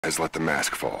has let the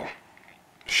mask fall.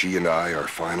 She and I are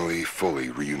finally fully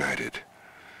reunited.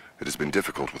 It has been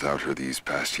difficult without her these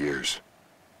past years.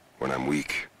 When I'm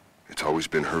weak, it's always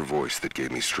been her voice that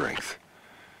gave me strength.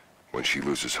 When she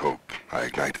loses hope, I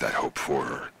ignite that hope for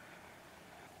her.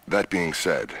 That being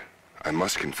said, I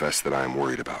must confess that I am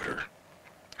worried about her.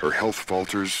 Her health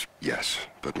falters, yes,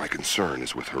 but my concern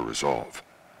is with her resolve.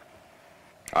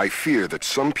 I fear that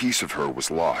some piece of her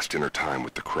was lost in her time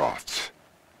with the Crofts.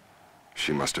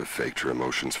 She must have faked her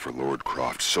emotions for Lord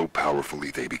Croft so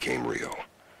powerfully they became real.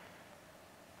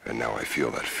 And now I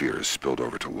feel that fear has spilled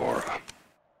over to Laura.